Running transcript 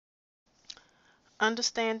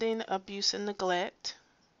Understanding abuse and neglect.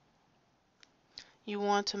 You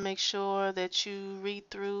want to make sure that you read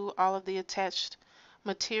through all of the attached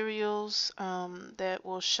materials that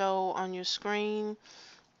will show on your screen.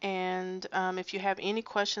 And if you have any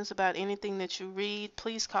questions about anything that you read,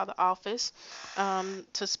 please call the office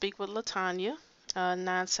to speak with Latanya,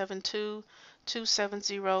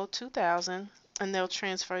 972-270-2000, and they'll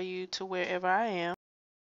transfer you to wherever I am.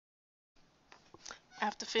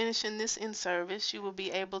 After finishing this in-service, you will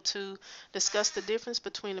be able to discuss the difference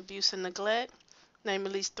between abuse and neglect. Name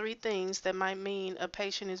at least 3 things that might mean a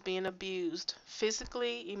patient is being abused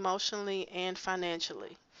physically, emotionally, and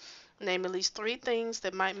financially. Name at least 3 things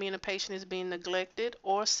that might mean a patient is being neglected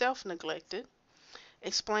or self-neglected.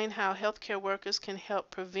 Explain how healthcare workers can help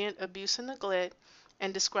prevent abuse and neglect,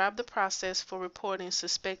 and describe the process for reporting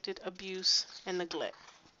suspected abuse and neglect.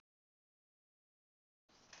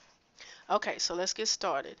 Okay, so let's get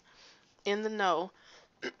started. In the know,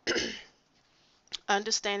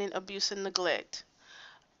 understanding abuse and neglect.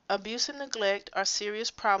 Abuse and neglect are serious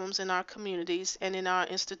problems in our communities and in our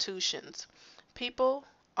institutions. People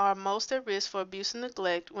are most at risk for abuse and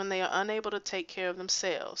neglect when they are unable to take care of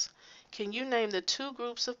themselves. Can you name the 2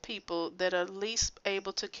 groups of people that are least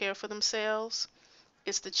able to care for themselves?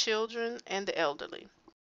 It's the children and the elderly.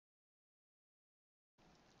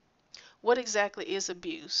 What exactly is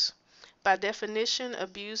abuse? By definition,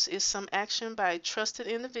 abuse is some action by a trusted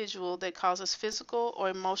individual that causes physical or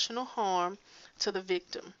emotional harm to the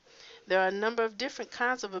victim. There are a number of different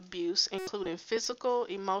kinds of abuse, including physical,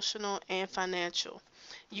 emotional, and financial.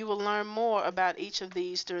 You will learn more about each of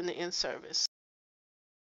these during the in-service.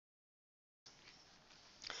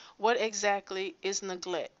 What exactly is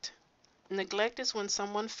neglect? Neglect is when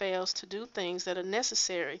someone fails to do things that are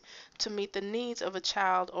necessary to meet the needs of a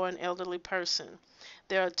child or an elderly person.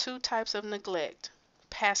 There are 2 types of neglect.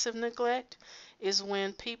 Passive neglect is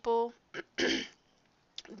when people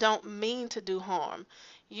don't mean to do harm.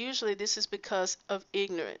 Usually this is because of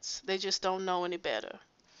ignorance. They just don't know any better.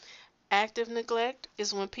 Active neglect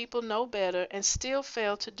is when people know better and still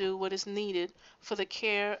fail to do what is needed for the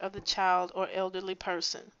care of the child or elderly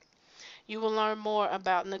person. You will learn more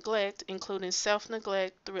about neglect, including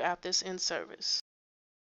self-neglect, throughout this in-service.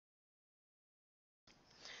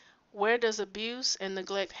 Where does abuse and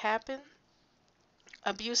neglect happen?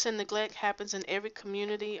 Abuse and neglect happens in every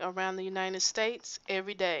community around the United States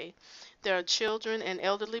every day. There are children and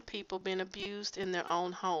elderly people being abused in their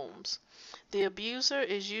own homes. The abuser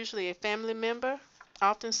is usually a family member,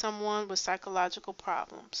 often someone with psychological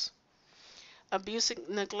problems. Abuse and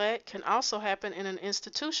neglect can also happen in an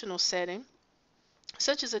institutional setting,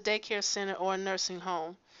 such as a daycare center or a nursing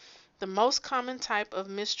home. The most common type of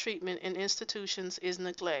mistreatment in institutions is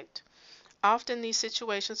neglect. Often these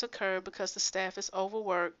situations occur because the staff is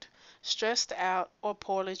overworked, stressed out, or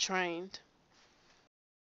poorly trained.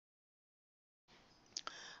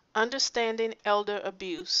 Understanding elder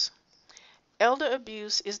abuse. Elder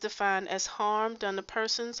abuse is defined as harm done to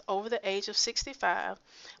persons over the age of 65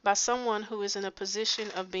 by someone who is in a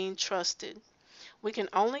position of being trusted. We can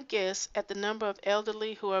only guess at the number of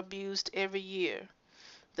elderly who are abused every year.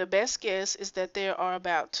 The best guess is that there are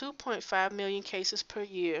about 2.5 million cases per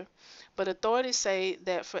year, but authorities say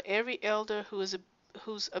that for every elder whose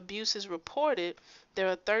abuse is reported, there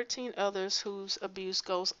are 13 others whose abuse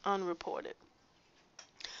goes unreported.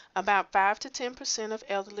 About 5 to 10% of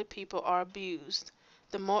elderly people are abused.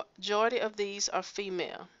 The majority of these are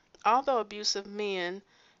female, although abuse of men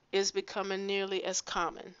is becoming nearly as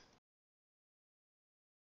common.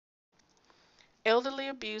 Elderly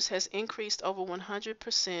abuse has increased over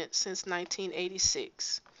 100% since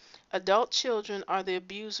 1986. Adult children are the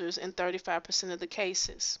abusers in 35% of the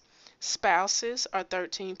cases. Spouses are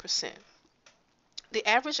 13%. The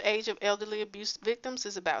average age of elderly abuse victims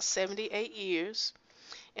is about 78 years.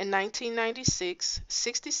 In 1996,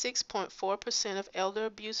 66.4% of elder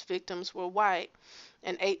abuse victims were white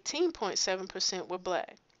and 18.7% were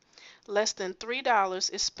black. Less than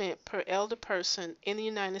 $3 is spent per elder person in the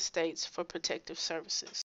United States for protective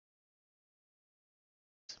services.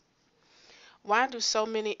 Why do so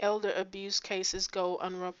many elder abuse cases go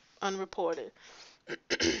unreported?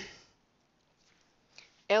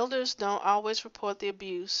 Elders don't always report the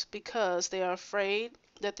abuse because they are afraid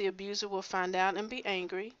that the abuser will find out and be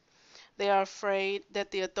angry. They are afraid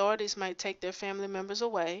that the authorities might take their family members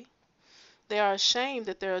away. They are ashamed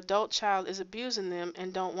that their adult child is abusing them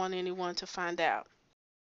and don't want anyone to find out.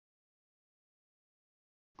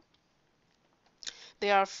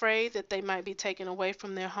 They are afraid that they might be taken away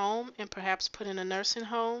from their home and perhaps put in a nursing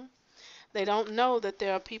home. They don't know that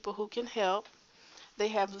there are people who can help. They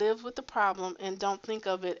have lived with the problem and don't think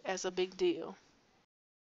of it as a big deal.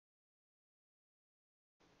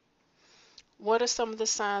 What are some of the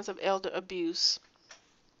signs of elder abuse?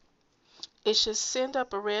 It should send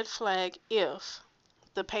up a red flag if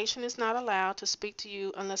the patient is not allowed to speak to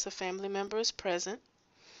you unless a family member is present.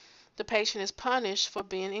 The patient is punished for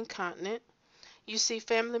being incontinent. You see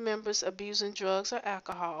family members abusing drugs or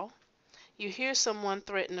alcohol. You hear someone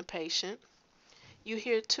threaten a patient. You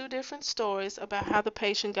hear two different stories about how the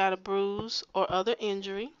patient got a bruise or other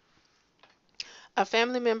injury. A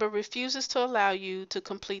family member refuses to allow you to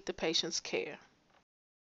complete the patient's care.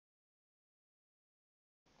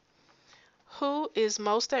 Who is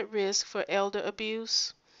most at risk for elder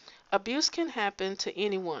abuse? Abuse can happen to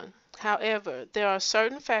anyone. However, there are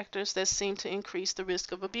certain factors that seem to increase the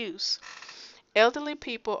risk of abuse. Elderly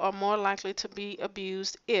people are more likely to be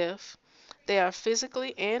abused if they are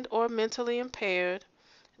physically and/or mentally impaired,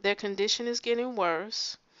 their condition is getting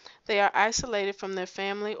worse, they are isolated from their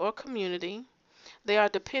family or community, they are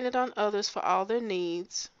dependent on others for all their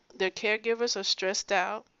needs, their caregivers are stressed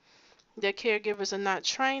out, their caregivers are not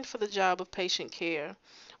trained for the job of patient care,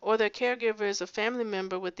 or their caregiver is a family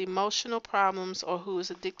member with emotional problems or who is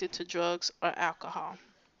addicted to drugs or alcohol.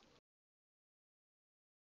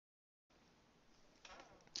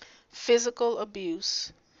 Physical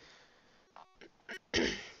abuse.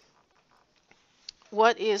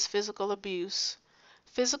 What is physical abuse?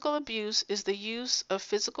 Physical abuse is the use of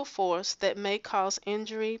physical force that may cause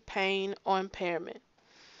injury, pain, or impairment.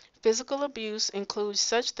 Physical abuse includes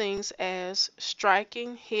such things as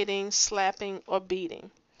striking, hitting, slapping, or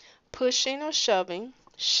beating, pushing or shoving,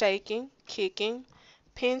 shaking, kicking,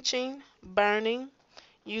 pinching, burning,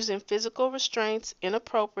 using physical restraints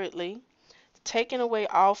inappropriately, taking away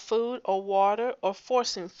all food or water or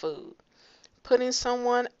forcing food, putting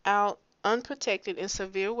someone out unprotected in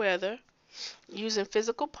severe weather, using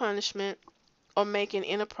physical punishment, or making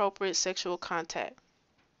inappropriate sexual contact.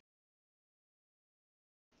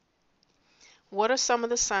 What are some of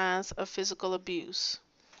the signs of physical abuse?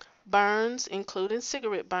 Burns, including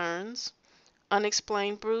cigarette burns,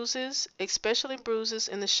 unexplained bruises, especially bruises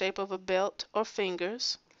in the shape of a belt or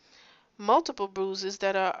fingers, multiple bruises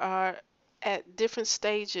that are at different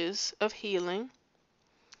stages of healing,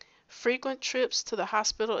 frequent trips to the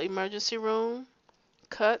hospital emergency room,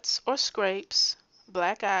 cuts or scrapes,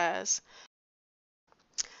 black eyes,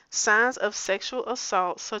 signs of sexual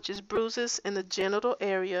assault such as bruises in the genital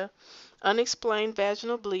area, unexplained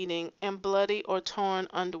vaginal bleeding, and bloody or torn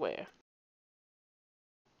underwear.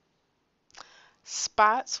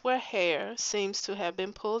 Spots where hair seems to have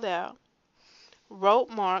been pulled out, rope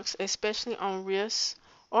marks, especially on wrists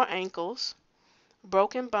or ankles,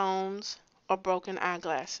 broken bones, or broken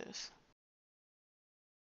eyeglasses.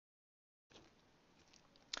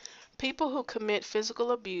 People who commit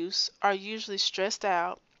physical abuse are usually stressed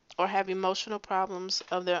out or have emotional problems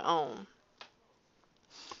of their own.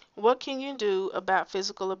 What can you do about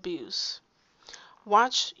physical abuse?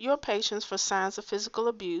 Watch your patients for signs of physical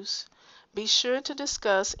abuse. Be sure to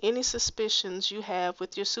discuss any suspicions you have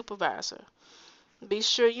with your supervisor. Be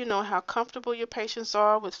sure you know how comfortable your patients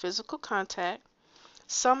are with physical contact.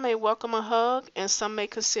 Some may welcome a hug and some may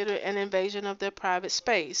consider an invasion of their private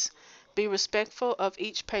space. Be respectful of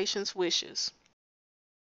each patient's wishes.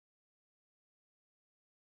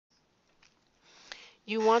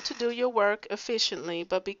 You want to do your work efficiently,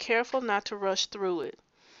 but be careful not to rush through it.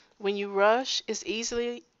 When you rush, it's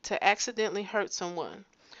easy to accidentally hurt someone.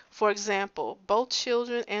 For example, both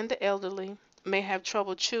children and the elderly may have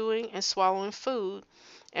trouble chewing and swallowing food,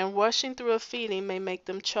 and rushing through a feeding may make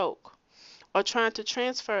them choke. Or trying to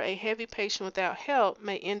transfer a heavy patient without help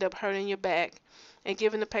may end up hurting your back and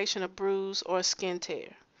giving the patient a bruise or a skin tear.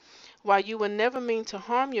 While you would never mean to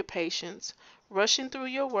harm your patients, rushing through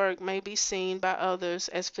your work may be seen by others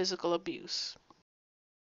as physical abuse.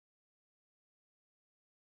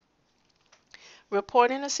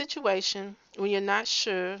 Reporting a situation when you're not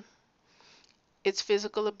sure it's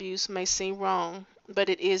physical abuse may seem wrong, but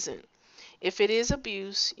it isn't. If it is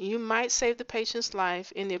abuse, you might save the patient's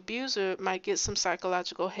life and the abuser might get some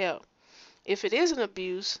psychological help. If it isn't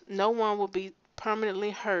abuse, no one will be permanently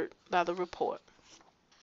hurt by the report.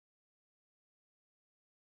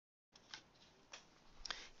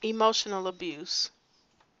 Emotional abuse.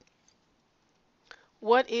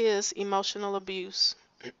 What is emotional abuse?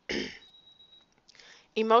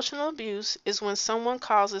 Emotional abuse is when someone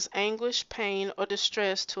causes anguish, pain, or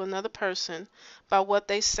distress to another person by what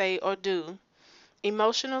they say or do.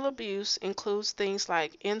 Emotional abuse includes things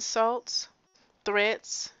like insults,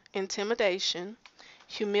 threats, intimidation,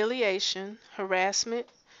 humiliation, harassment,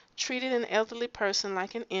 treating an elderly person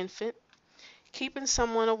like an infant, keeping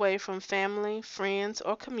someone away from family, friends,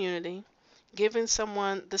 or community, giving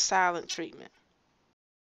someone the silent treatment.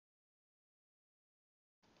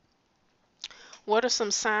 What are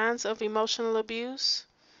some signs of emotional abuse?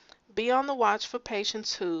 Be on the watch for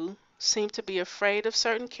patients who seem to be afraid of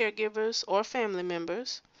certain caregivers or family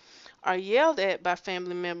members, are yelled at by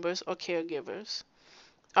family members or caregivers,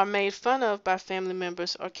 are made fun of by family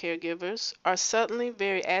members or caregivers, are suddenly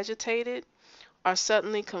very agitated, are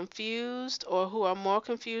suddenly confused or who are more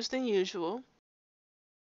confused than usual,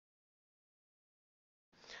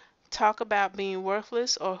 talk about being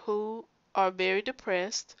worthless or who are very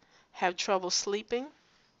depressed, have trouble sleeping,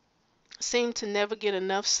 seem to never get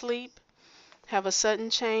enough sleep, have a sudden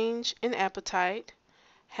change in appetite,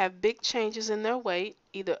 have big changes in their weight,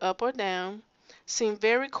 either up or down, seem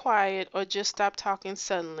very quiet or just stop talking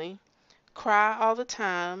suddenly, cry all the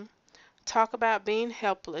time, talk about being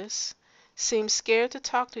helpless, seem scared to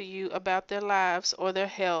talk to you about their lives or their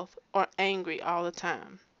health, or angry all the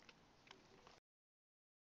time.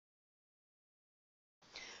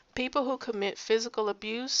 People who commit physical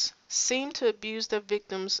abuse seem to abuse their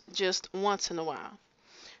victims just once in a while.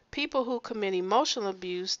 People who commit emotional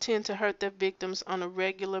abuse tend to hurt their victims on a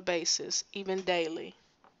regular basis, even daily.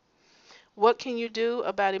 What can you do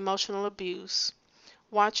about emotional abuse?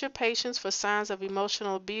 Watch your patients for signs of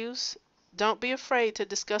emotional abuse. Don't be afraid to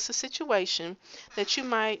discuss a situation that you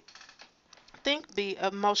might think be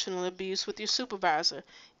emotional abuse with your supervisor,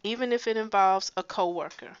 even if it involves a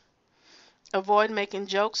coworker. Avoid making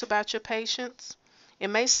jokes about your patients. It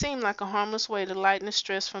may seem like a harmless way to lighten the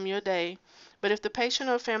stress from your day, but if the patient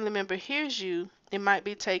or family member hears you, it might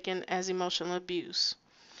be taken as emotional abuse.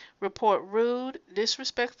 Report rude,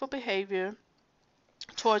 disrespectful behavior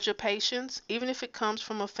towards your patients, even if it comes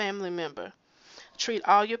from a family member. Treat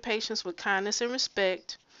all your patients with kindness and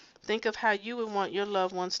respect. Think of how you would want your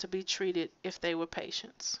loved ones to be treated if they were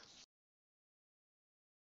patients.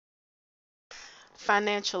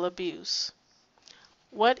 Financial abuse.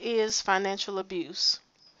 What is financial abuse?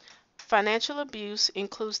 Financial abuse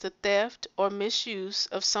includes the theft or misuse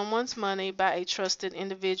of someone's money by a trusted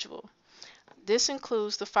individual. This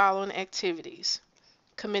includes the following activities: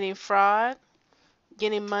 committing fraud,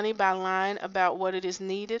 getting money by lying about what it is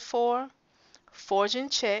needed for, forging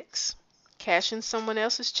checks, cashing someone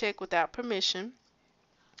else's check without permission,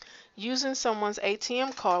 using someone's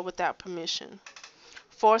ATM card without permission,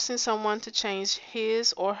 forcing someone to change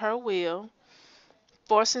his or her will,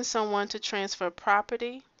 forcing someone to transfer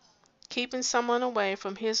property, keeping someone away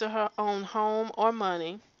from his or her own home or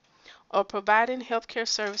money, or providing healthcare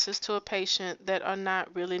services to a patient that are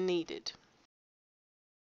not really needed.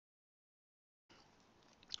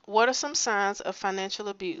 What are some signs of financial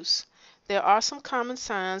abuse? There are some common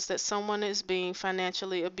signs that someone is being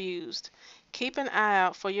financially abused. Keep an eye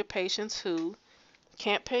out for your patients who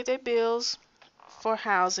can't pay their bills for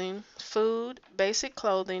housing, food, basic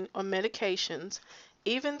clothing, or medications,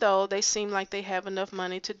 even though they seem like they have enough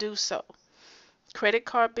money to do so. Credit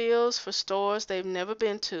card bills for stores they've never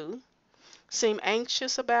been to, seem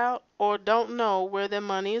anxious about or don't know where their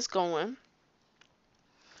money is going,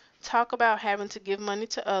 talk about having to give money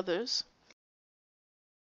to others,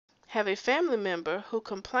 have a family member who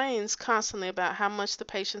complains constantly about how much the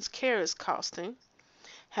patient's care is costing,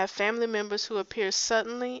 have family members who appear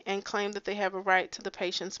suddenly and claim that they have a right to the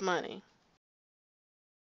patient's money.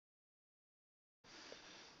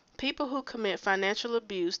 People who commit financial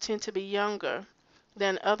abuse tend to be younger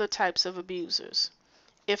than other types of abusers.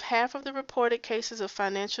 If half of the reported cases of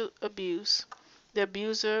financial abuse, the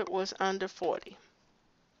abuser was under 40.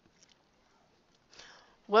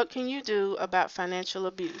 What can you do about financial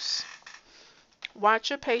abuse?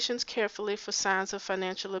 Watch your patients carefully for signs of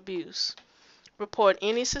financial abuse. Report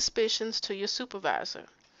any suspicions to your supervisor.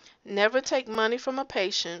 Never take money from a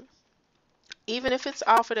patient. Even if it's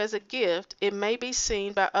offered as a gift, it may be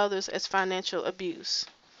seen by others as financial abuse.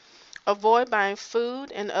 Avoid buying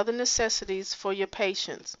food and other necessities for your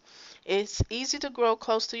patients. It's easy to grow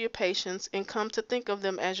close to your patients and come to think of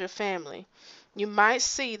them as your family. You might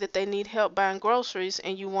see that they need help buying groceries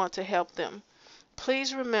and you want to help them.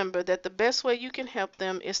 Please remember that the best way you can help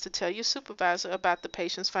them is to tell your supervisor about the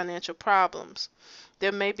patient's financial problems.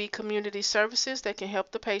 There may be community services that can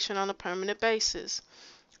help the patient on a permanent basis.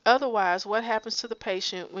 Otherwise, what happens to the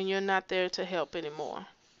patient when you're not there to help anymore?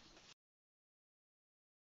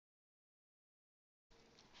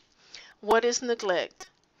 What is neglect?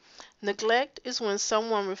 Neglect is when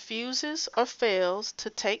someone refuses or fails to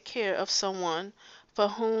take care of someone for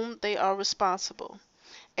whom they are responsible.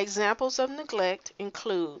 Examples of neglect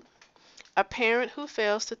include a parent who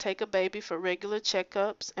fails to take a baby for regular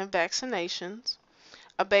checkups and vaccinations,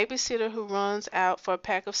 a babysitter who runs out for a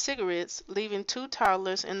pack of cigarettes, leaving two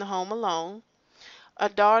toddlers in the home alone, a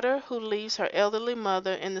daughter who leaves her elderly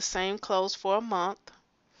mother in the same clothes for a month,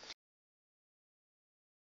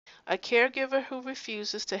 a caregiver who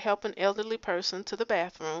refuses to help an elderly person to the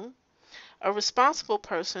bathroom, a responsible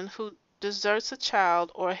person who deserts a child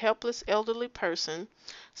or a helpless elderly person,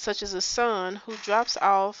 such as a son who drops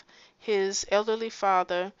off his elderly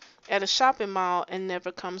father at a shopping mall and never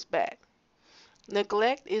comes back.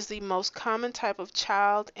 Neglect is the most common type of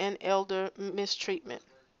child and elder mistreatment.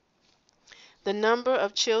 The number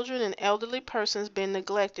of children and elderly persons being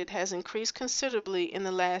neglected has increased considerably in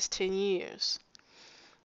the last 10 years.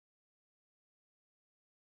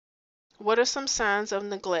 What are some signs of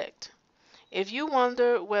neglect? If you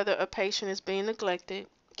wonder whether a patient is being neglected,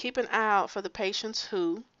 keep an eye out for the patients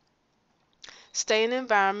who stay in an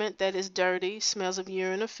environment that is dirty, smells of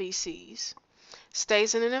urine or feces,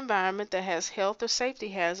 stays in an environment that has health or safety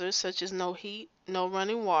hazards such as no heat, no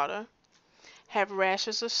running water, have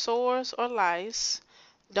rashes or sores or lice,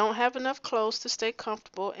 don't have enough clothes to stay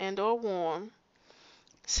comfortable and or warm,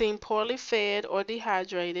 seem poorly fed or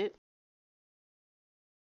dehydrated,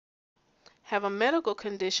 have a medical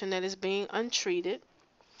condition that is being untreated,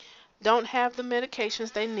 don't have the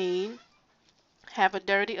medications they need, have a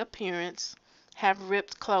dirty appearance, have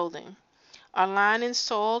ripped clothing, are lying in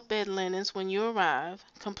soiled bed linens when you arrive,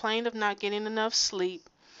 complain of not getting enough sleep,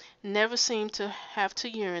 never seem to have to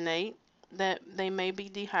urinate, that they may be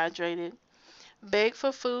dehydrated, beg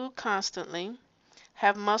for food constantly,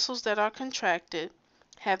 have muscles that are contracted,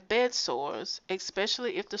 have bed sores,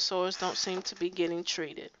 especially if the sores don't seem to be getting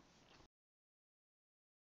treated.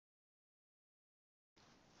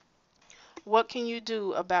 What can you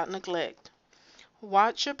do about neglect?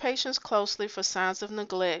 Watch your patients closely for signs of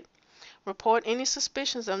neglect. Report any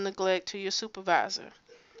suspicions of neglect to your supervisor.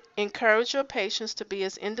 Encourage your patients to be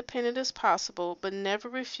as independent as possible, but never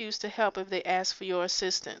refuse to help if they ask for your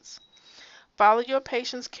assistance. Follow your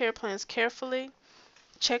patients' care plans carefully.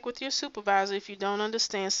 Check with your supervisor if you don't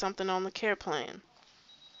understand something on the care plan.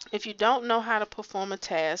 If you don't know how to perform a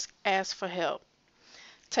task, ask for help.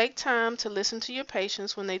 Take time to listen to your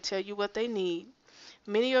patients when they tell you what they need.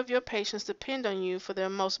 Many of your patients depend on you for their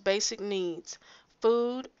most basic needs: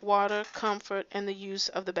 food, water, comfort, and the use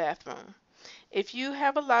of the bathroom. If you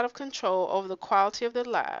have a lot of control over the quality of their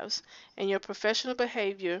lives, and your professional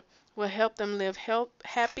behavior will help them live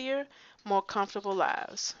happier, more comfortable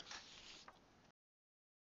lives.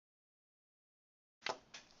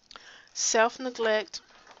 Self-neglect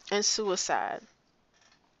and suicide.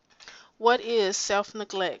 What is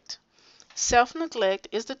self-neglect? Self-neglect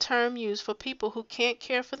is the term used for people who can't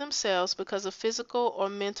care for themselves because of physical or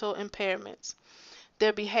mental impairments.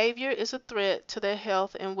 Their behavior is a threat to their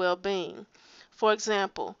health and well-being. For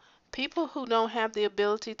example, people who don't have the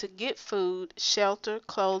ability to get food, shelter,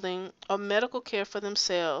 clothing, or medical care for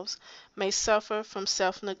themselves may suffer from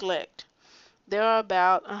self-neglect. There are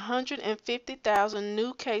about 150,000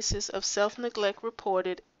 new cases of self-neglect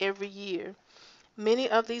reported every year. Many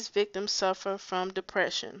of these victims suffer from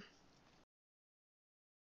depression.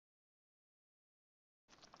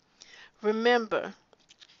 Remember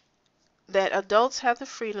that adults have the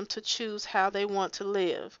freedom to choose how they want to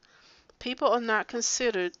live. People are not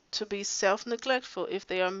considered to be self-neglectful if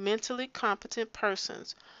they are mentally competent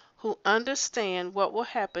persons who understand what will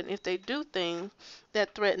happen if they do things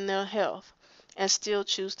that threaten their health and still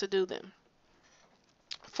choose to do them.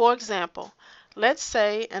 For example, let's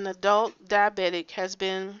say an adult diabetic has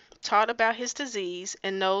been taught about his disease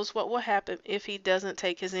and knows what will happen if he doesn't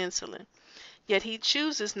take his insulin, yet he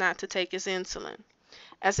chooses not to take his insulin.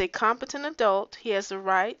 As a competent adult, he has the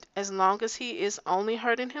right, as long as he is only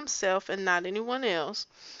hurting himself and not anyone else,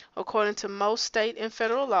 according to most state and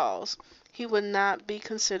federal laws, he would not be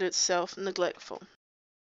considered self-neglectful.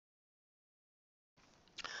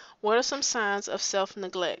 What are some signs of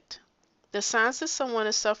self-neglect? The signs that someone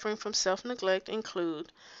is suffering from self-neglect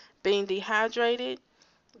include being dehydrated,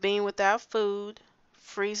 being without food,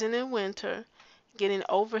 freezing in winter, getting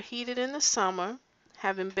overheated in the summer,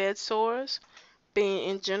 having bed sores, being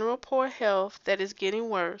in general poor health that is getting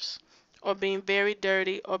worse, or being very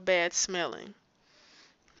dirty or bad smelling.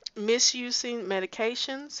 Misusing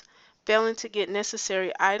medications, failing to get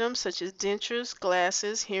necessary items such as dentures,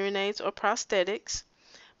 glasses, hearing aids, or prosthetics,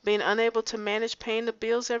 being unable to manage paying the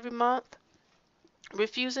bills every month,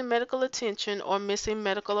 refusing medical attention or missing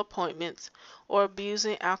medical appointments, or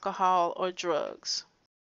abusing alcohol or drugs.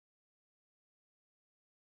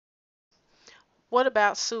 What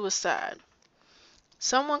about suicide?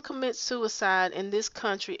 Someone commits suicide in this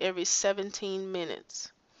country every 17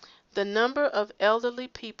 minutes. The number of elderly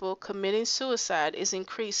people committing suicide is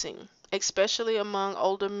increasing, especially among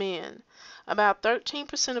older men. About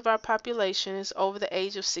 13% of our population is over the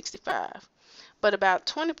age of 65, but about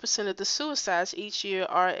 20% of the suicides each year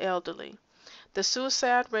are elderly. The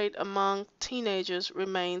suicide rate among teenagers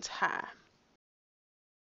remains high.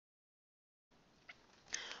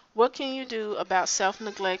 What can you do about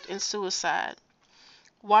self-neglect and suicide?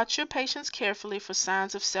 Watch your patients carefully for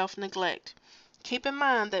signs of self-neglect. Keep in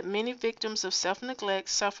mind that many victims of self-neglect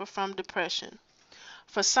suffer from depression.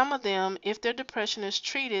 For some of them, if their depression is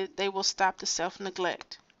treated, they will stop the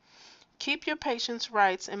self-neglect. Keep your patient's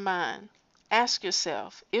rights in mind. Ask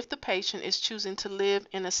yourself if the patient is choosing to live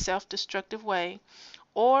in a self-destructive way,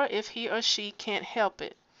 or if he or she can't help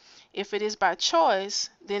it. If it is by choice,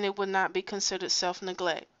 then it would not be considered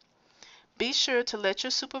self-neglect. Be sure to let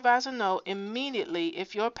your supervisor know immediately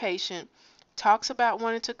if your patient talks about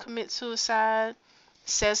wanting to commit suicide,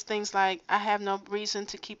 says things like, "I have no reason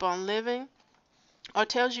to keep on living," or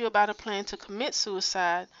tells you about a plan to commit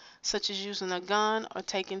suicide, such as using a gun or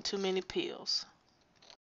taking too many pills.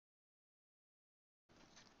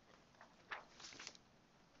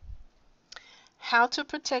 How to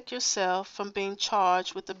protect yourself from being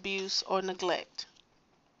charged with abuse or neglect.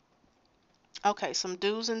 Okay, some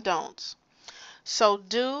do's and don'ts. So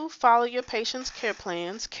do follow your patient's care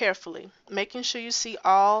plans carefully, making sure you see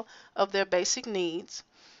all of their basic needs.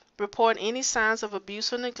 Report any signs of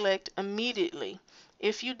abuse or neglect immediately.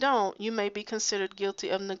 If you don't, you may be considered guilty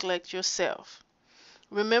of neglect yourself.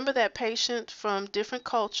 Remember that patients from different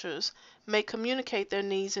cultures may communicate their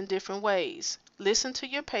needs in different ways. Listen to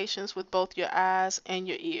your patients with both your eyes and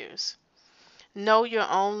your ears. Know your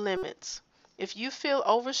own limits. If you feel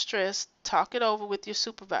overstressed, talk it over with your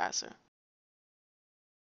supervisor.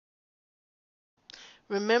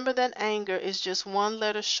 Remember that anger is just one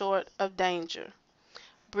letter short of danger.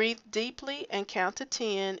 Breathe deeply and count to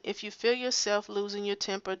 10 if you feel yourself losing your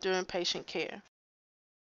temper during patient care.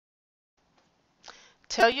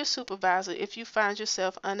 Tell your supervisor if you find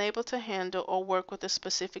yourself unable to handle or work with a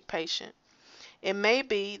specific patient. It may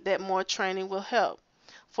be that more training will help.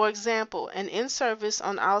 For example, an in-service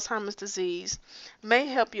on Alzheimer's disease may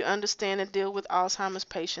help you understand and deal with Alzheimer's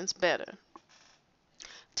patients better.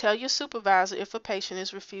 Tell your supervisor if a patient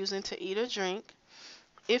is refusing to eat or drink.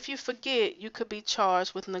 If you forget, you could be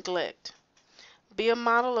charged with neglect. Be a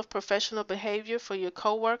model of professional behavior for your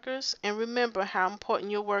coworkers and remember how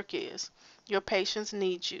important your work is. Your patients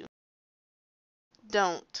need you.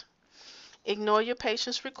 Don't ignore your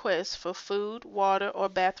patient's requests for food, water, or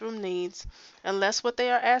bathroom needs unless what they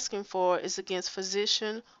are asking for is against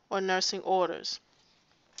physician or nursing orders.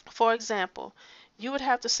 For example, you would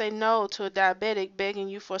have to say no to a diabetic begging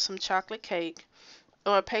you for some chocolate cake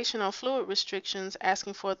or a patient on fluid restrictions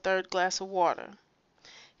asking for a third glass of water.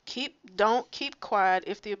 Don't keep quiet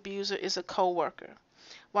if the abuser is a coworker.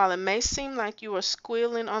 While it may seem like you are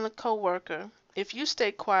squealing on a coworker, if you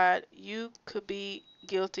stay quiet, you could be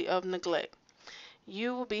guilty of neglect.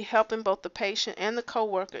 You will be helping both the patient and the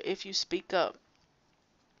coworker if you speak up.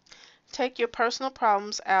 Take your personal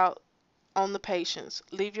problems out on the patients.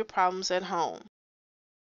 Leave your problems at home.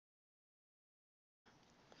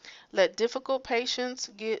 Let difficult patients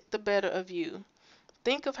get the better of you.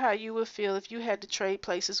 Think of how you would feel if you had to trade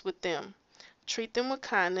places with them. Treat them with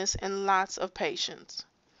kindness and lots of patience.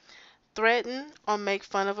 Threaten or make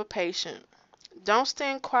fun of a patient. Don't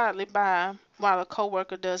stand quietly by while a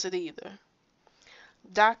coworker does it either.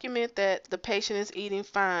 Document that the patient is eating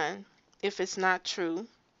fine if it's not true.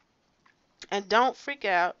 And don't freak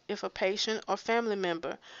out if a patient or family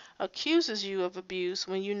member accuses you of abuse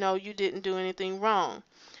when you know you didn't do anything wrong.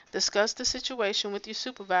 Discuss the situation with your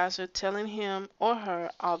supervisor, telling him or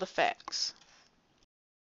her all the facts.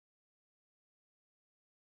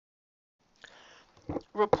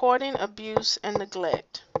 Reporting abuse and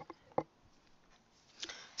neglect.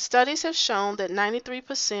 Studies have shown that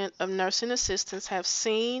 93% of nursing assistants have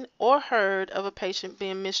seen or heard of a patient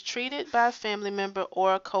being mistreated by a family member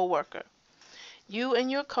or a coworker. You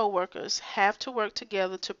and your coworkers have to work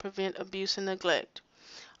together to prevent abuse and neglect.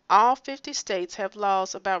 All 50 states have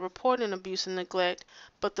laws about reporting abuse and neglect,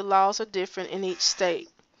 but the laws are different in each state.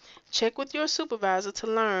 Check with your supervisor to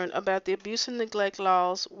learn about the abuse and neglect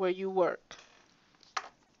laws where you work.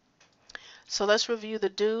 So let's review the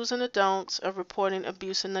do's and the don'ts of reporting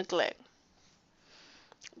abuse and neglect.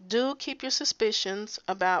 Do keep your suspicions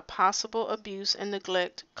about possible abuse and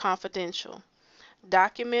neglect confidential.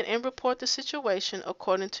 Document and report the situation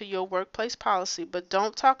according to your workplace policy, but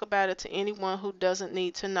don't talk about it to anyone who doesn't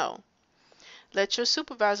need to know. Let your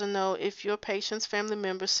supervisor know if your patient's family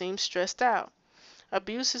member seems stressed out.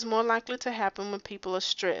 Abuse is more likely to happen when people are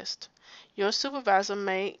stressed. Your supervisor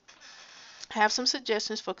may have some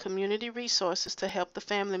suggestions for community resources to help the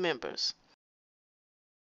family members.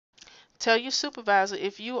 Tell your supervisor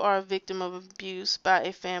if you are a victim of abuse by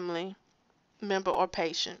a family member or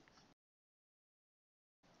patient.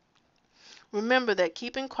 Remember that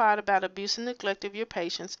keeping quiet about abuse and neglect of your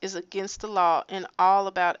patients is against the law in all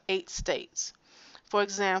about 8 states. For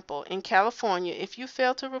example, in California, if you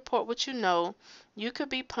fail to report what you know, you could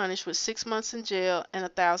be punished with 6 months in jail and a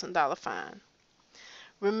 $1,000 fine.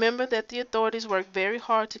 Remember that the authorities work very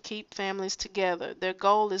hard to keep families together. Their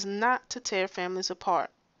goal is not to tear families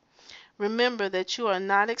apart. Remember that you are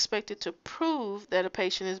not expected to prove that a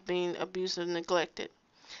patient is being abused or neglected.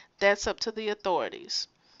 That's up to the authorities.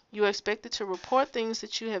 You are expected to report things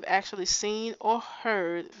that you have actually seen or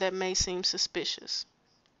heard that may seem suspicious.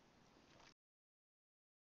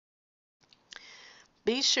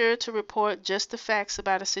 Be sure to report just the facts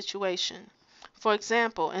about a situation. For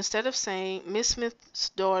example, instead of saying Miss Smith's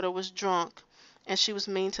daughter was drunk and she was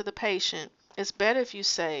mean to the patient, it's better if you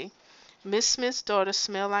say Miss Smith's daughter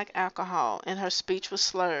smelled like alcohol and her speech was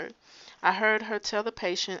slurred. I heard her tell the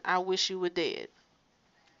patient, I wish you were dead.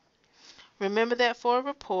 Remember that for a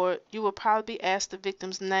report, you will probably be asked the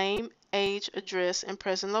victim's name, age, address, and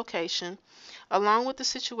present location, along with the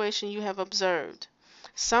situation you have observed.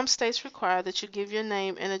 Some states require that you give your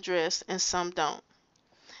name and address, and some don't.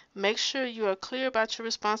 Make sure you are clear about your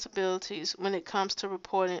responsibilities when it comes to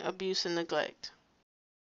reporting abuse and neglect.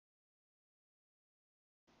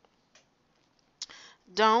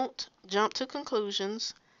 Don't jump to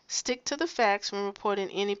conclusions. Stick to the facts when reporting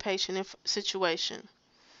any patient situation.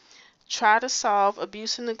 Try to solve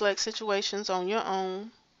abuse and neglect situations on your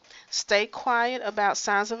own. Stay quiet about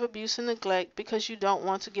signs of abuse and neglect because you don't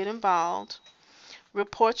want to get involved.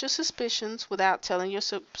 Report your suspicions without telling your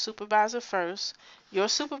supervisor first. Your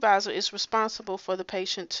supervisor is responsible for the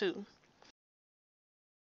patient too.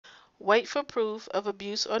 Wait for proof of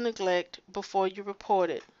abuse or neglect before you report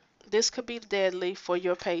it. This could be deadly for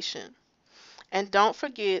your patient. And don't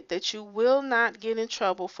forget that you will not get in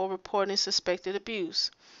trouble for reporting suspected abuse.